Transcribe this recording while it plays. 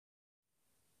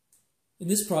In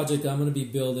this project, I'm going to be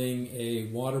building a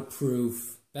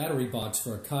waterproof battery box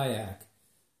for a kayak.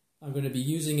 I'm going to be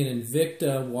using an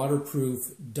Invicta waterproof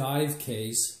dive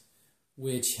case,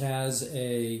 which has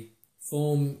a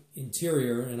foam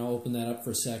interior, and I'll open that up for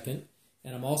a second.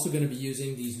 And I'm also going to be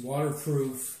using these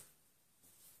waterproof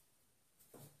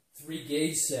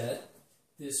 3-gauge set.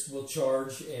 This will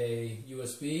charge a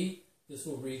USB, this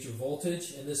will read your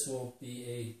voltage, and this will be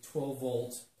a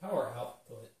 12-volt power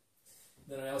output.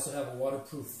 Then I also have a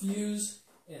waterproof fuse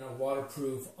and a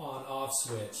waterproof on-off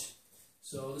switch.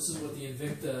 So this is what the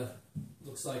Invicta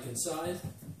looks like inside.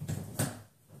 You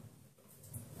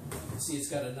can see it's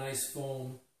got a nice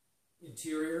foam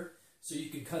interior, so you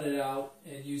can cut it out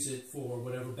and use it for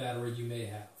whatever battery you may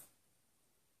have.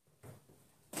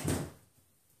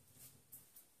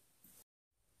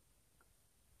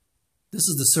 This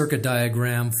is the circuit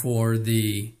diagram for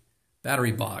the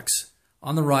battery box.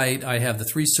 On the right, I have the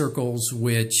 3 circles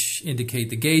which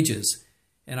indicate the gauges,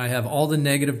 and I have all the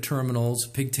negative terminals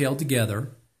pigtailed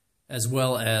together, as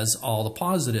well as all the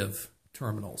positive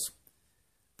terminals.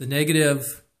 The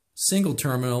negative single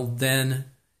terminal then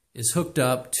is hooked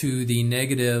up to the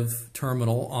negative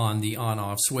terminal on the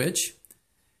on-off switch,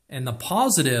 and the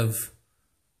positive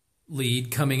lead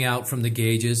coming out from the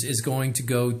gauges is going to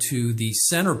go to the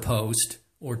center post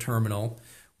or terminal,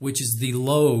 which is the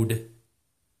load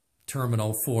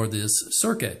terminal for this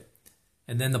circuit.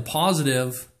 And then the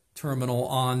positive terminal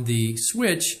on the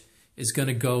switch is going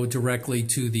to go directly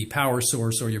to the power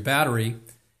source or your battery,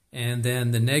 and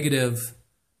then the negative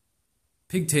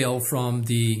pigtail from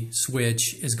the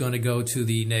switch is going to go to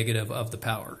the negative of the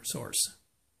power source.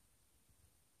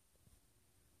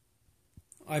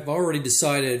 I've already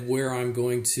decided where I'm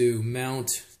going to mount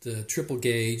the triple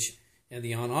gauge and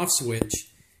the on-off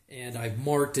switch, and I've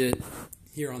marked it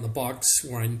here on the box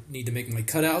where I need to make my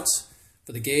cutouts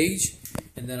for the gauge,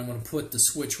 and then I'm going to put the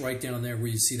switch right down there where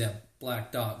you see that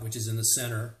black dot, which is in the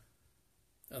center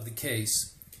of the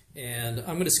case. And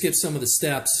I'm going to skip some of the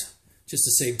steps just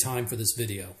to save time for this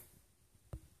video.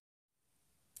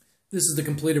 This is the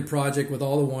completed project with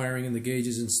all the wiring and the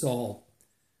gauges installed.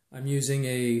 I'm using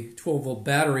a 12-volt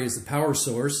battery as the power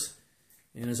source,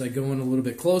 and as I go in a little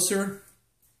bit closer,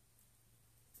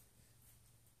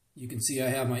 you can see I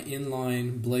have my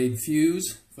inline blade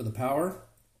fuse for the power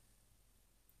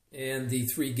and the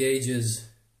 3 gauges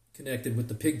connected with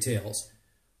the pigtails.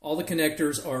 All the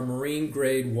connectors are marine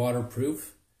grade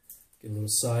waterproof. Get a little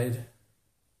side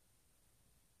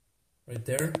right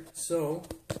there. So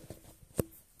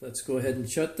let's go ahead and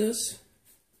shut this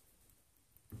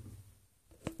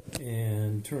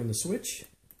and turn the switch.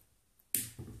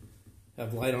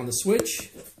 Have light on the switch.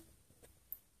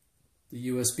 The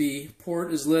USB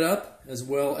port is lit up, as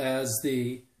well as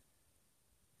the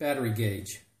battery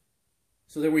gauge.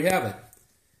 So there we have it.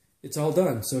 It's all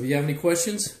done. So if you have any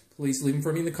questions, please leave them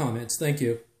for me in the comments. Thank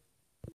you.